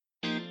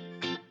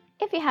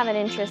If you have an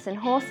interest in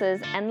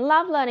horses and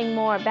love learning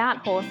more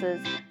about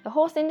horses, the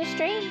horse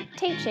industry,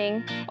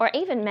 teaching, or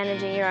even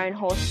managing your own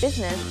horse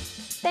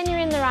business, then you're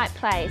in the right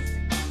place.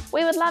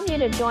 We would love you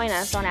to join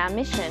us on our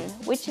mission,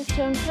 which is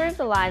to improve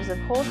the lives of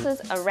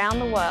horses around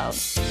the world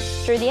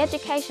through the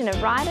education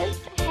of riders,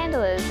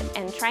 handlers,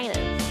 and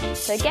trainers.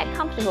 So get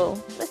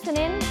comfortable, listen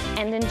in,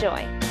 and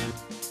enjoy.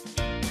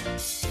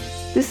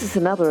 This is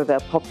another of our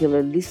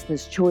popular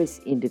Listener's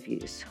Choice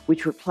interviews,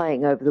 which we're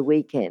playing over the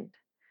weekend.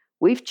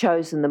 We've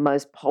chosen the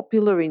most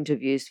popular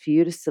interviews for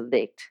you to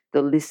select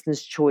the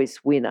Listener's Choice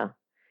winner.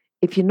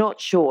 If you're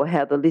not sure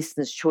how the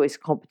Listener's Choice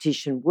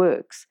competition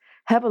works,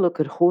 have a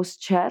look at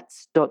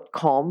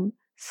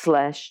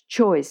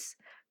horsechats.com/choice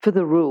for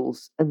the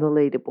rules and the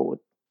leaderboard.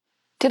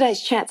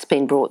 Today's chat's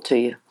been brought to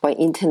you by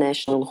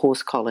International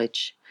Horse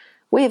College.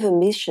 We have a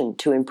mission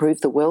to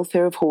improve the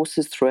welfare of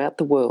horses throughout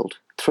the world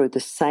through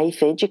the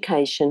safe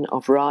education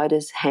of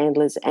riders,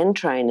 handlers and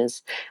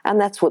trainers,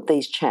 and that's what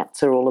these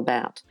chats are all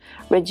about.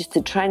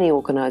 Registered Training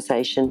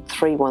Organisation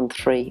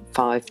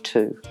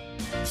 31352.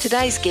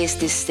 Today's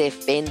guest is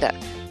Steph Bender.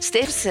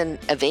 Steph's an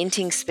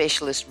eventing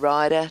specialist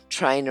rider,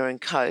 trainer and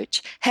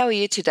coach. How are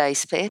you today,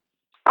 Steph?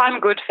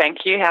 I'm good,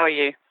 thank you. How are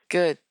you?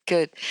 Good.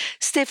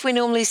 Steph, we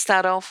normally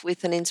start off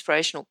with an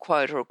inspirational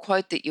quote or a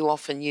quote that you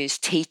often use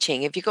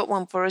teaching. Have you got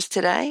one for us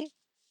today?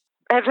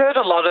 I've heard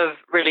a lot of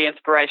really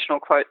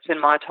inspirational quotes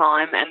in my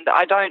time, and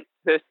I don't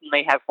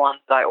personally have one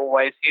that I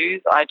always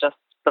use. I just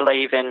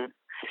believe in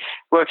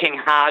working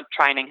hard,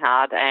 training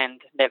hard,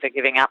 and never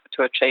giving up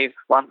to achieve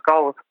one's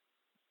goals.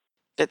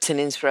 That's an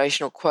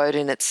inspirational quote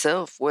in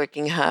itself,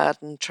 working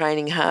hard and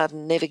training hard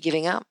and never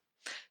giving up.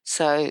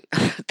 So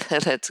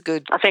that's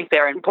good. I think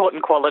they're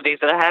important qualities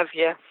that I have,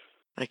 yeah.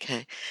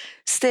 Okay.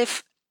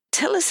 Steph,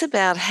 tell us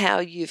about how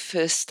you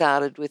first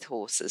started with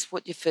horses,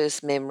 what your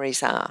first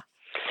memories are.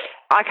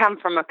 I come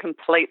from a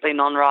completely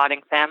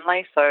non-riding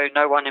family, so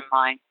no one in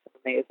my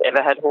family has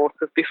ever had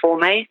horses before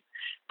me.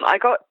 I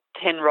got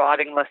 10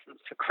 riding lessons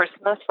for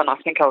Christmas when I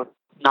think I was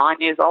 9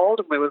 years old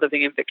and we were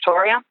living in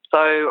Victoria.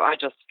 So I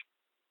just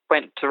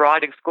went to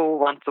riding school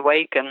once a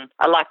week and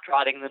I liked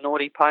riding the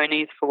naughty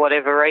ponies for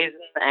whatever reason,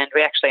 and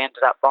we actually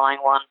ended up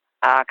buying one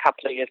a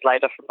couple of years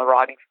later from the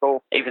riding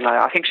school, even though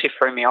I think she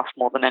threw me off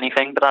more than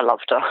anything, but I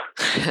loved her.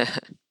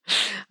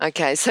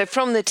 Okay, so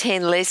from the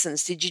 10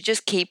 lessons, did you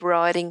just keep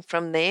riding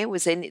from there?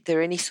 Was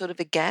there any sort of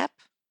a gap?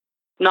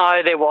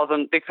 No, there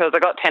wasn't, because I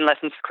got 10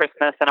 lessons for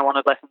Christmas and I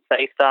wanted lessons for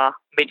Easter.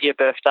 Mid-year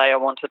birthday, I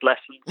wanted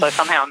lessons. So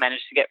somehow I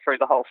managed to get through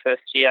the whole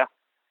first year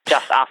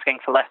just asking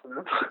for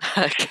lessons.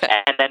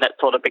 Okay. And then it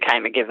sort of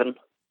became a given.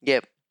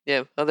 Yep.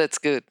 Oh, that's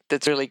good.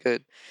 That's really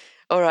good.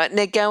 All right.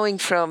 Now, going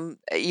from,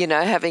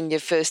 having your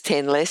first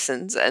 10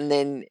 lessons and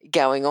then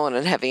going on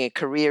and having a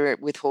career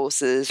with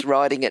horses,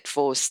 riding at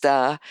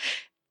 4-star,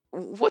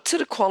 what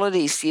sort of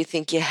qualities do you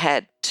think you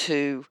had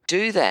to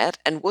do that?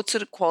 And what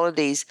sort of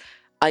qualities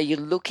are you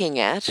looking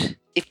at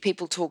if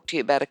people talk to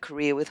you about a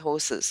career with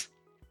horses?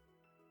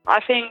 I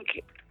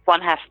think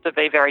one has to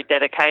be very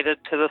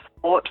dedicated to the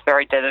sport,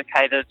 very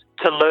dedicated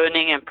to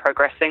learning and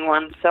progressing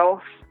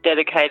oneself,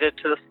 dedicated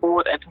to the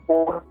sport and to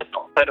horse and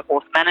also to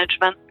horse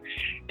management.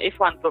 If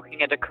one's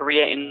looking at a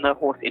career in the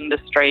horse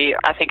industry,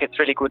 I think it's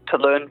really good to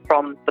learn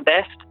from the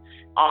best.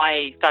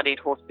 I studied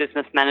horse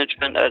business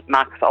management at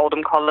Marcus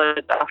Oldham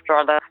College after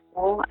I left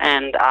school,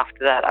 and after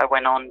that I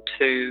went on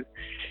to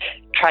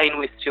train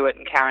with Stuart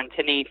and Karen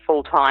Tinney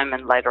full-time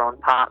and later on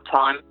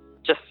part-time,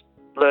 just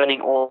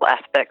learning all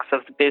aspects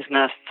of the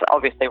business.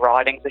 Obviously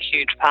riding's a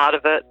huge part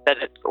of it,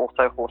 but it's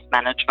also horse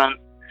management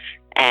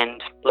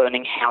and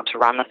learning how to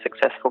run a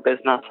successful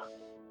business.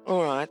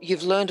 All right.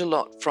 You've learned a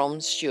lot from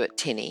Stuart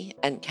Tinney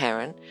and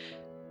Karen.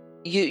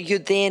 You're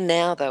there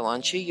now though,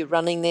 aren't you? You're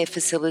running their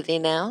facility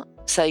now.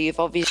 So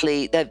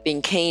they've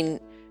been keen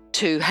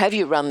to have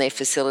you run their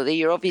facility.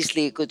 You're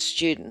obviously a good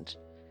student.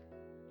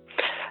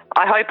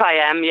 I hope I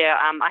am, yeah.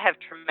 I have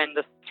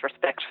tremendous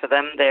respect for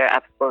them. They're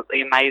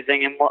absolutely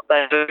amazing in what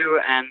they do,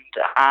 and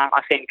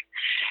I think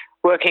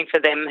working for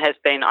them has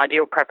been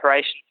ideal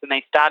preparation for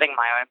me starting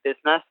my own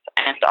business,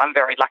 and I'm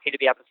very lucky to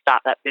be able to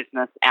start that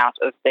business out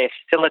of their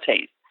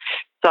facilities.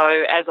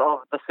 So as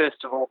of the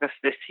 1st of August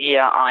this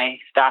year, I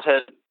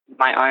started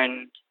my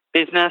own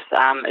business,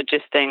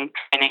 adjusting,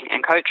 training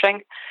and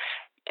coaching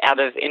out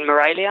of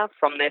Moralia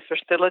from their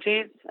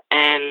facilities.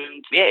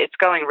 And yeah, it's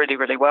going really,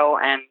 really well,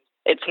 and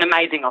it's an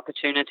amazing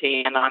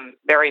opportunity, and I'm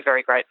very,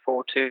 very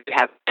grateful to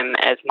have them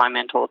as my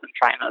mentors and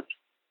trainers.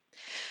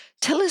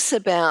 Tell us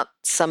about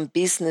some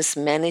business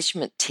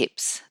management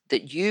tips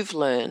that you've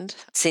learned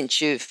since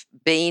you've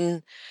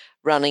been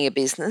running a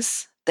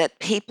business that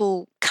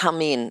people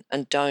come in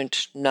and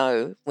don't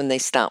know when they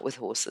start with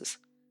horses.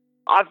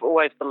 I've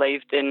always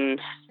believed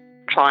in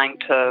trying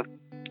to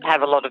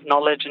have a lot of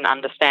knowledge and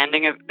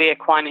understanding of the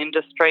equine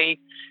industry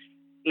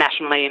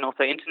nationally and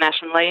also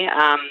internationally.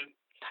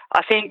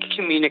 I think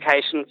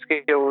communication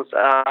skills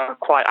are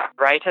quite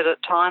underrated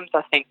at times.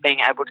 I think being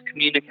able to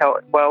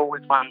communicate well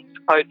with one's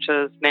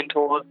coaches,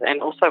 mentors,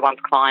 and also one's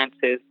clients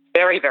is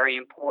very, very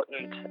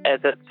important,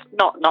 as it's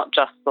not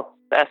just the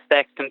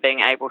aspect and being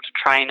able to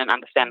train and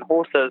understand the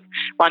horses,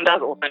 one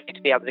does also need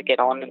to be able to get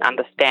on and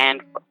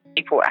understand what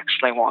people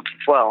actually want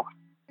as well.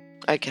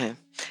 Okay.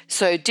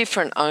 So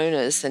different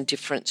owners and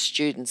different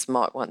students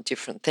might want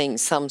different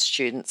things. Some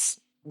students,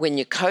 when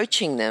you're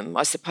coaching them,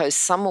 I suppose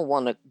some will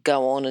want to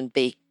go on and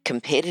be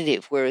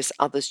competitive, whereas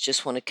others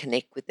just want to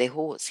connect with their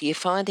horse. Are you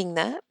finding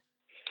that?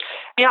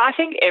 Yeah, I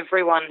think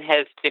everyone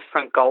has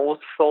different goals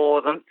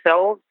for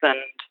themselves, and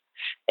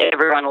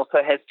everyone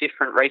also has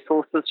different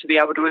resources to be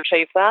able to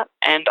achieve that.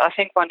 And I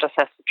think one just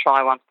has to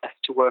try one's best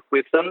to work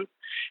with them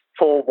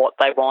for what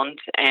they want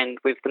and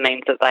with the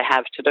means that they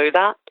have to do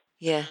that.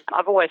 Yeah.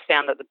 I've always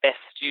found that the best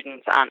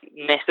students aren't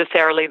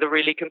necessarily the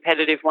really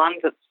competitive ones.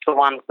 It's the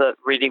ones that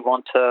really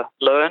want to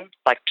learn,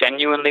 like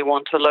genuinely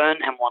want to learn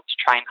and want to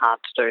train hard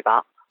to do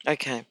that.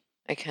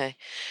 Okay.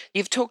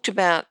 You've talked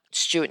about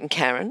Stuart and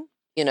Karen.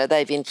 You know,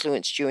 they've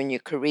influenced you in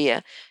your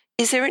career.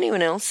 Is there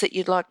anyone else that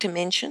you'd like to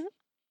mention?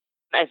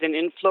 As an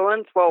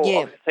influence, well, Yeah.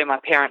 Obviously my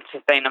parents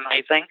have been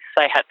amazing.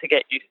 They had to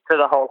get used to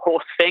the whole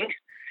horse thing.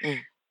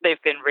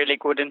 They've been really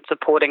good in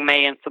supporting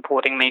me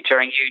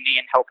during uni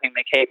and helping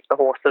me keep the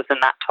horses in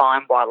that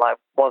time while I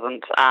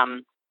wasn't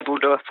able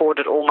to afford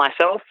it all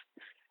myself.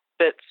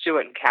 But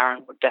Stuart and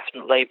Karen would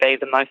definitely be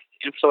the most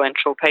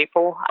influential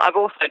people. I've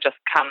also just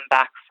come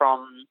back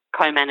from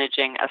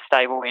co-managing a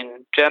stable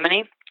in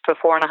Germany for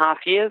 4.5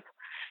 years.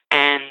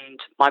 And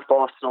my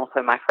boss and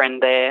also my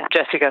friend there,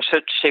 Jessica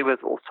Schutz, she was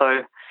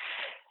also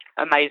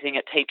amazing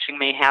at teaching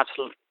me how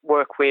to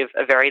work with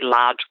a very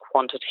large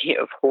quantity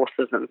of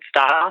horses and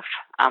staff.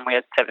 We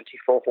had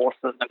 74 horses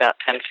and about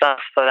 10 staff,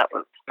 so that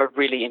was a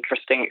really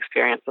interesting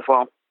experience as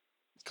well.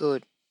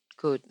 Good.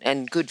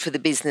 And good for the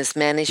business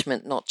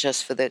management, not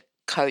just for the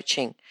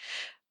coaching.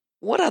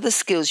 What other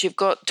skills? You've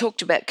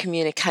talked about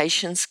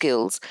communication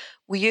skills.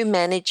 Were you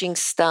managing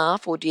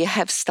staff, or do you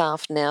have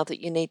staff now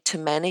that you need to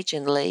manage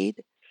and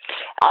lead?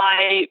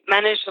 I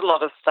managed a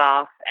lot of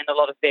staff and a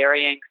lot of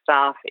varying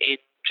staff in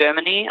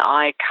Germany.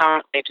 I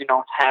currently do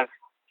not have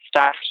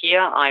staff here.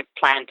 I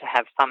plan to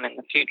have some in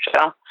the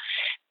future.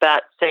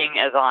 But seeing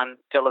as I'm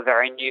still a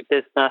very new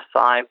business,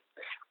 I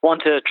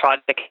want to try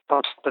to keep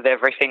on top of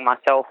everything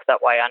myself.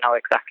 That way I know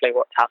exactly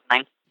what's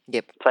happening.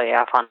 Yep. So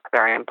yeah, I find it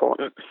very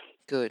important.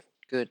 Good.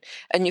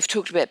 And you've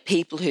talked about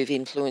people who've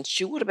influenced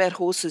you. What about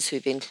horses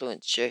who've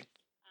influenced you?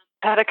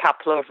 I had a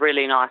couple of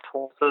really nice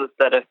horses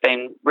that have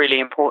been really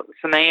important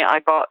for me. I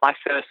got my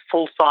first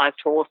full-sized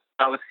horse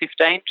when I was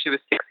 15. She was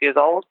 6 years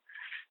old,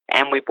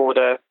 and we bought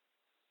her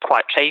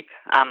quite cheap.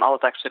 I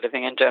was actually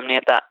living in Germany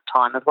at that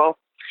time as well.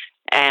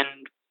 And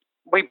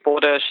we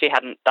bought her. She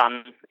hadn't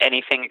done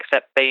anything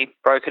except be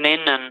broken in,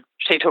 and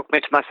she took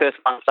me to my first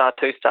 1-star,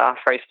 2-star,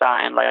 3-star,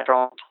 and later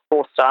on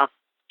 4-star.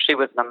 She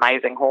was an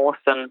amazing horse,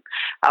 and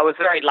I was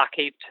very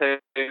lucky to,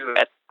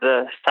 at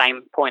the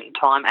same point in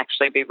time,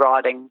 actually be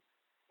riding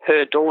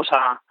her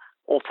daughter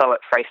also at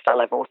 3-star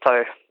level.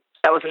 So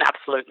that was an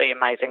absolutely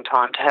amazing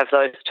time to have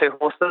those two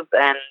horses,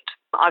 and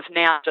I've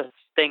now just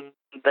seen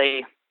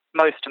the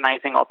most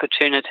amazing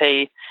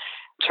opportunity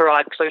to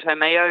ride Pluto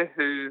Mio,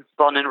 who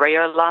won in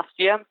Rio last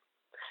year.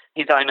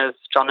 His owners,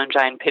 John and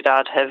Jane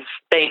Piddard, have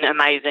been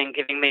amazing,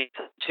 giving me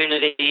the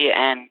opportunity,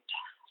 and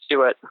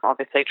Stuart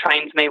obviously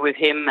trained me with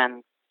him,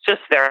 and it's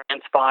just very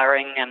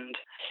inspiring, and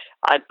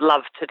I'd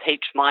love to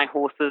teach my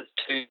horses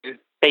to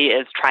be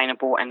as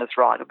trainable and as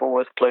rideable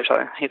as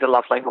Pluto. He's a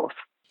lovely horse.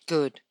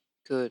 Good.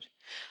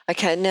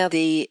 Okay, now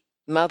the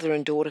mother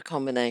and daughter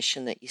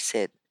combination that you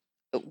said,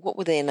 what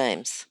were their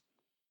names?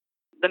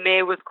 The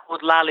mare was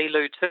called Lali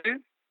Lu too.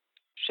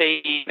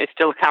 She is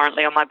still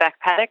currently on my back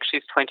paddock.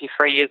 She's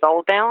 23 years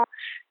old now,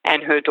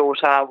 and her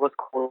daughter was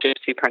called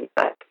Gypsy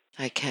Princess.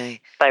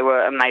 Okay. They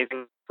were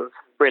amazing. It was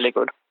really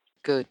good.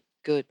 Good.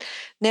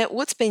 Now,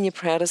 what's been your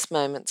proudest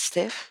moment,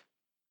 Steph?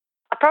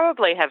 I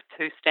probably have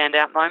two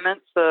standout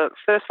moments. The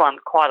first one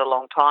quite a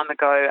long time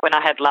ago when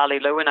I had Lali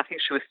Lu, and I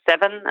think she was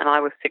 7 and I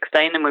was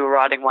 16, and we were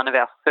riding one of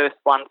our first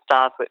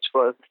 1-stars, which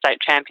was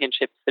state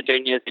championships for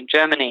juniors in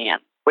Germany,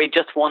 and we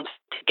just wanted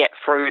to get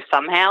through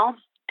somehow,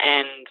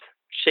 and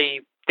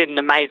she did an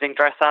amazing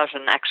dressage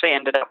and actually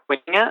ended up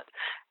winning it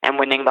and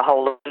winning the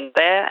whole event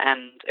there,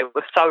 and it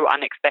was so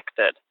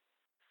unexpected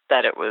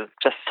that it was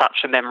just such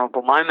a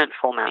memorable moment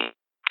for me.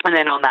 And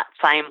then on that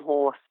same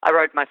horse, I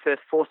rode my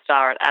first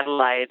 4-star at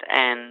Adelaide,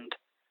 and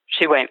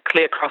she went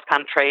clear cross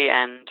country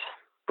and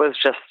was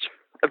just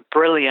a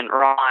brilliant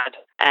ride.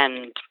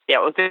 And yeah,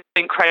 it was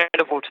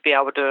incredible to be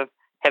able to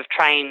have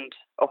trained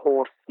a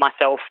horse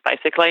myself,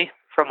 basically,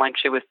 from when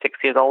she was 6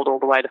 years old all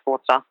the way to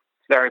 4-star.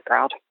 Very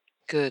proud.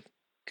 Good.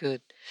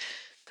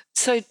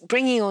 So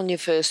bringing on your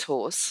first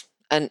horse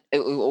and,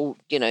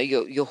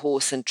 your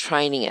horse and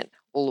training it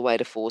all the way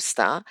to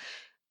 4-star,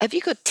 have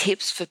you got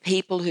tips for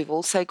people who've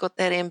also got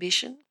that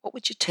ambition? What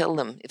would you tell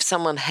them if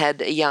someone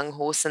had a young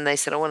horse and they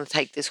said, I want to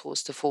take this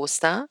horse to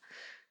 4-star?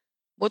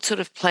 What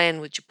sort of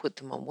plan would you put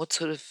them on? What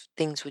sort of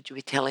things would you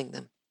be telling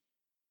them?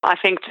 I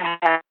think to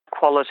have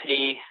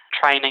quality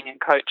training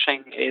and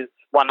coaching is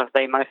one of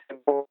the most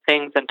important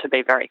things, and to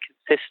be very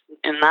consistent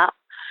in that.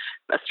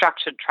 A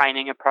structured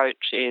training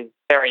approach is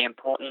very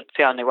important. It's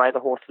the only way the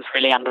horses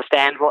really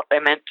understand what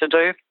they're meant to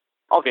do.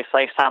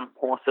 Obviously, some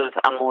horses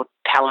are more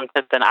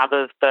talented than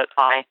others, but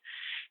I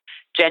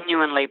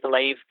genuinely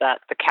believe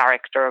that the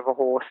character of a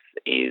horse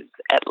is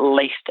at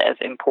least as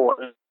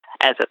important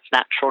as its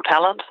natural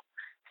talent.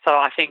 So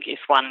I think if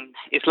one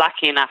is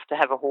lucky enough to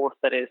have a horse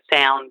that is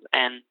sound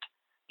and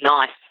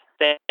nice,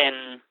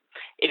 then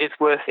it is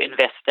worth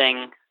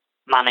investing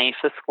money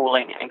for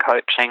schooling and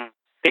coaching,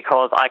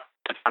 because I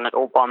could have done it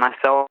all by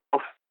myself.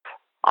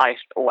 I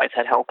always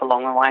had help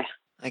along the way.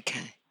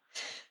 Okay.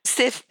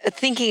 Steph,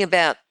 thinking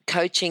about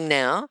coaching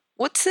now,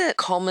 what's a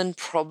common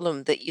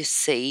problem that you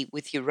see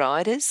with your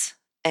riders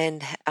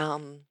and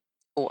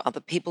or other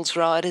people's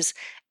riders,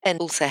 and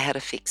also how to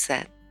fix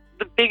that?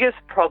 The biggest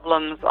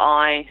problems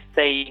I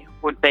see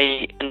would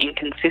be an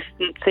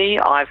inconsistency,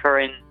 either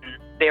in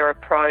their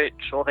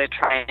approach or their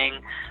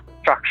training,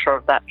 structure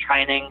of that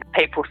training.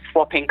 People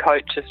swapping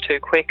coaches too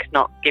quick,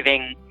 not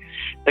giving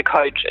the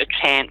coach a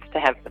chance to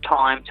have the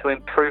time to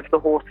improve the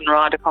horse and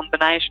rider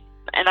combination.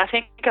 And I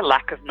think a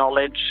lack of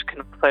knowledge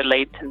can also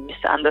lead to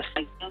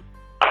misunderstanding.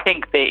 I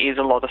think there is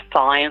a lot of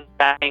science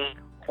backing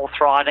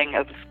horse riding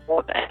as a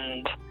sport,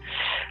 and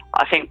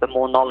I think the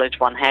more knowledge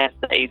one has,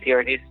 the easier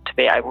it is to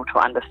be able to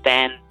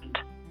understand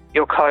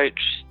your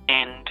coach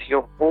and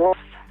your horse.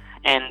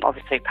 And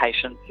obviously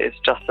patience is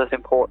just as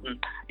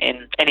important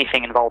in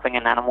anything involving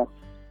an animal.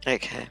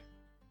 Okay.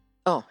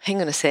 Oh,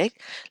 hang on a sec.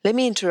 Let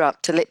me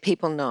interrupt to let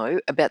people know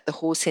about the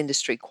horse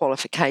industry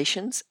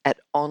qualifications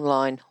at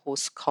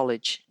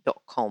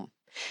onlinehorsecollege.com.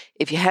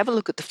 If you have a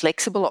look at the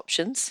flexible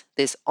options,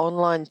 there's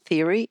online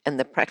theory, and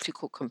the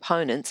practical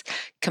components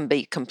can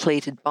be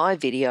completed by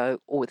video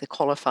or with a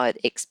qualified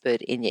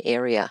expert in your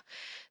area.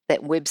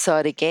 That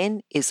website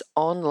again is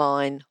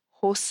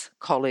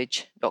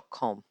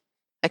onlinehorsecollege.com.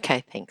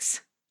 Okay,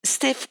 thanks.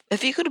 Steph,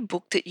 have you got a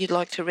book that you'd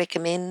like to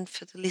recommend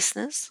for the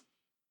listeners?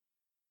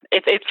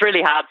 It's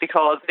really hard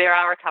because there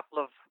are a couple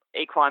of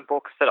equine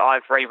books that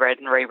I've reread,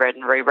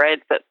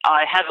 but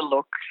I had a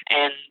look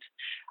and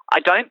I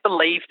don't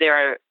believe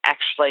they're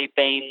actually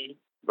been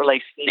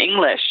released in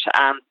English.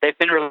 They've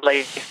been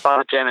released by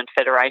the German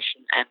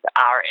Federation and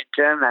are in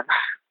German.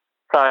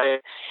 So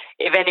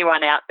if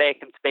anyone out there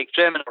can speak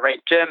German or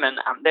read German,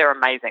 they're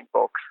amazing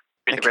books,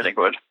 really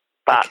good,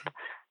 but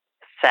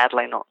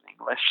sadly not in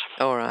English.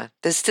 All right.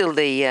 There's still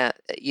the,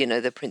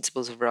 the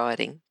Principles of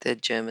Riding, the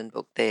German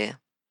book there.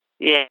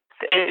 Yes,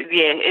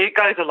 it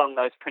goes along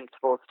those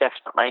principles,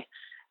 definitely.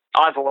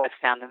 I've always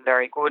found them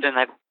very good, and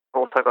they've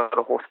also got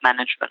a horse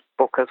management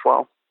book as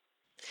well.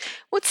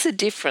 What's the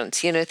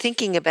difference,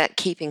 thinking about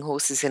keeping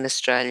horses in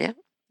Australia,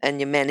 and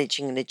you're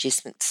managing an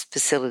agistments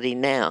facility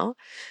now,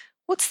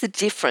 what's the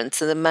difference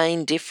and the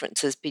main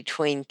differences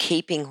between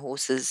keeping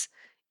horses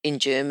in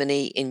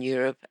Germany, in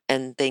Europe,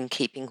 and then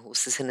keeping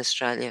horses in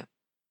Australia?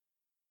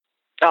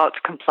 Oh, it's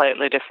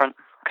completely different.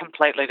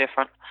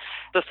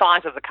 The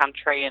size of the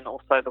country and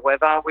also the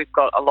weather, we've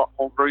got a lot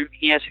more room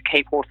here to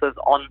keep horses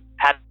on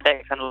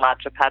paddocks and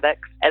larger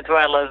paddocks, as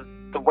well as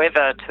the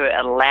weather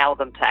to allow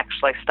them to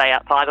actually stay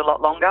outside a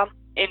lot longer.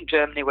 In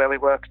Germany where we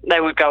worked, they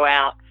would go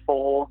out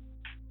for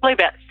probably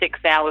about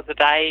 6 hours a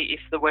day if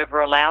the weather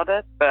allowed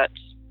it, but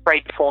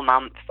 3 to 4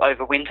 months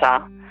over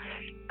winter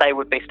they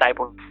would be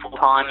stable full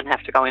time and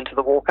have to go into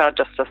the walker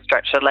just to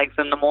stretch their legs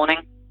in the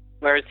morning.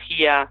 Whereas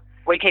here,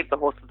 we keep the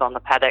horses on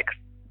the paddocks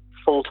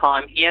full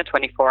time here,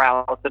 24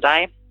 hours a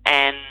day,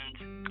 and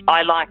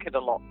I like it a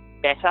lot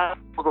better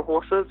for the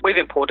horses. We've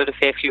imported a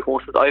fair few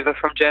horses over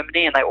from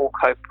Germany and they all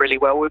cope really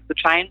well with the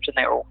change and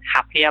they're all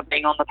happier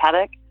being on the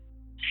paddock.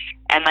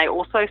 And they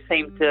also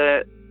seem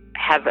to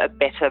have a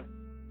better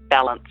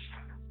balance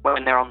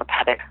when they're on the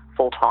paddock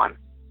full time.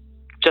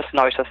 Just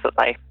notice that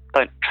they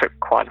don't trip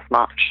quite as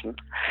much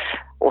and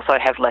also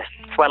have less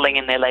swelling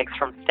in their legs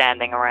from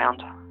standing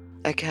around.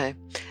 Okay.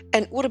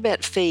 And what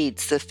about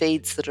feeds, the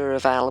feeds that are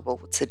available?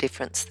 What's the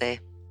difference there?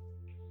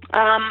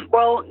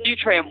 Well,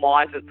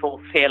 nutrient-wise, it's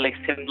all fairly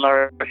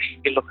similar if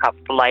you look up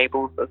the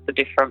labels of the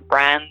different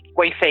brands.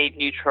 We feed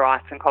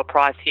Nutririce and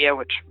Coprice here,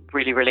 which I'm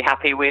really, really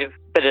happy with,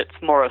 but it's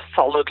more a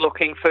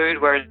solid-looking food,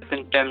 whereas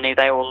in Germany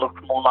they all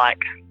look more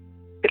like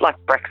a bit like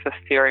breakfast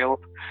cereals.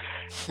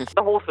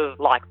 The horses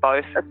like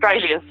both.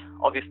 Australia's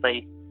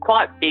obviously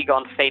quite big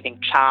on feeding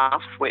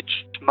chaff,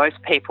 which most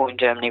people in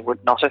Germany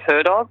would not have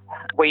heard of.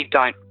 We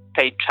don't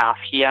feed chaff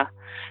here.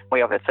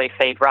 We obviously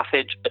feed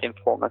roughage, but in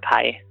form of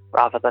hay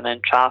rather than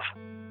in chaff.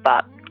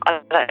 But I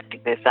don't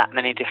think there's that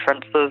many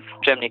differences.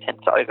 Germany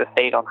tends to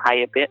overfeed on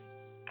hay a bit,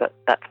 but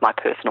that's my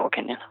personal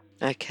opinion.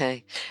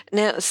 Okay.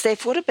 Now,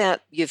 Steph, what about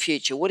your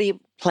future? What are your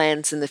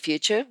plans in the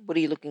future? What are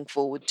you looking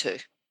forward to?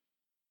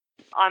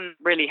 I'm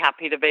really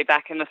happy to be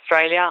back in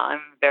Australia.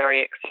 I'm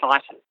very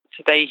excited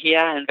to be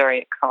here and very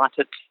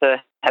excited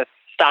to have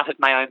started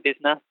my own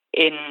business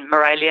in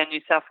Moralia,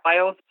 New South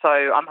Wales. So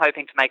I'm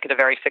hoping to make it a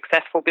very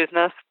successful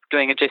business,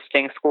 doing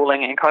agisting,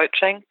 schooling and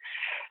coaching.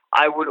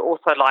 I would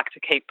also like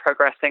to keep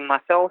progressing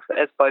myself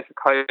as both a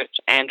coach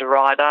and a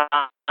rider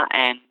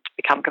and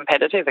become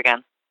competitive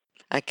again.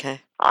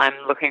 Okay. I'm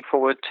looking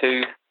forward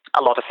to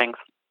a lot of things.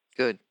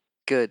 Good,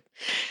 good.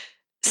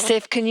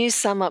 Steph, can you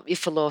sum up your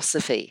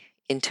philosophy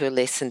into a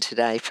lesson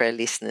today for our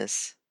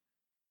listeners?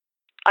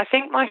 I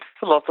think my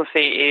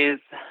philosophy is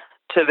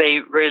to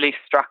be really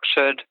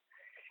structured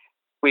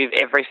with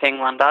everything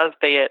one does,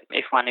 be it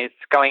if one is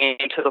going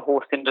into the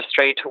horse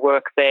industry to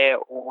work there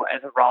or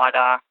as a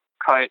rider,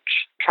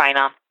 coach,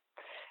 trainer.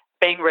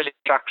 Being really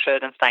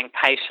structured and staying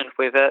patient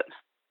with it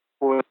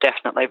will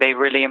definitely be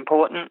really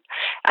important.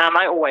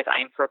 I always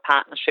aim for a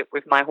partnership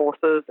with my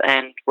horses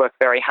and work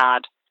very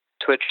hard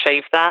to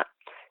achieve that.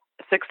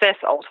 Success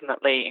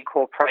ultimately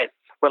incorporates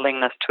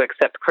willingness to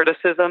accept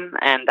criticism,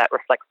 and that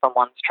reflects on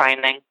one's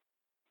training.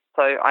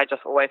 So I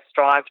just always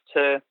strive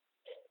to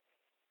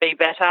be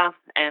better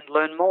and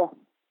learn more.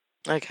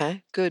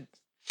 Okay, good.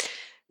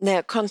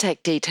 Now,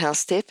 contact details,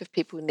 Steph, if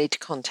people need to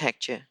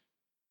contact you.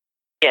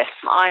 Yes,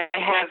 I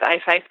have a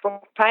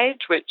Facebook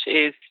page, which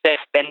is Steph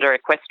Bender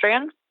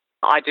Equestrian.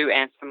 I do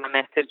answer my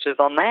messages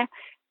on there.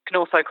 You can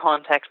also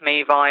contact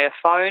me via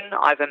phone,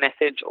 either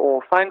message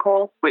or phone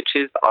call, which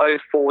is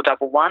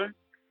 0411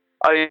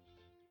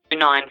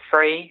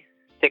 093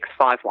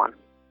 651.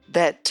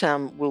 That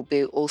will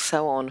be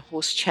also on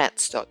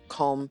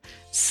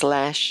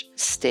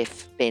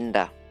horsechats.com/Steph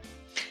Bender.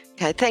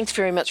 Okay, thanks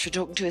very much for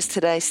talking to us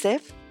today,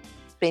 Steph.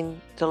 It's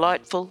been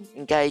delightful,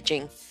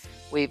 engaging.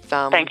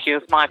 Thank you,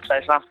 it's my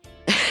pleasure.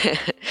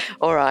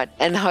 All right,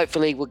 and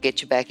hopefully we'll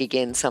get you back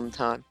again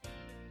sometime.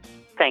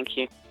 Thank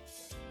you.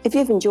 If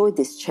you've enjoyed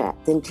this chat,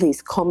 then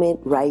please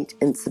comment, rate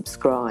and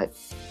subscribe.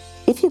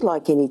 If you'd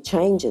like any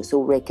changes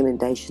or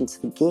recommendations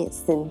for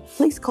guests, then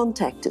please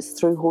contact us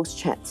through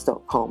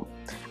horsechats.com.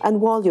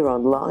 And while you're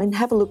online,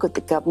 have a look at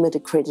the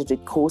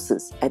government-accredited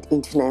courses at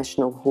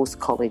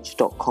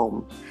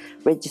internationalhorsecollege.com.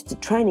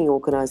 Registered Training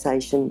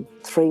Organisation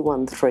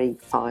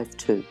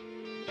 31352.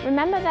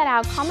 Remember that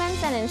our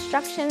comments and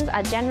instructions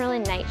are general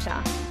in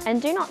nature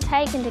and do not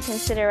take into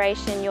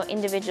consideration your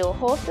individual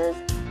horses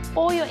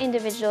or your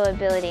individual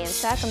ability and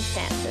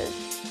circumstances.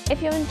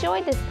 If you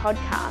enjoyed this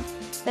podcast,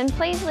 then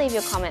please leave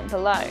your comment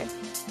below.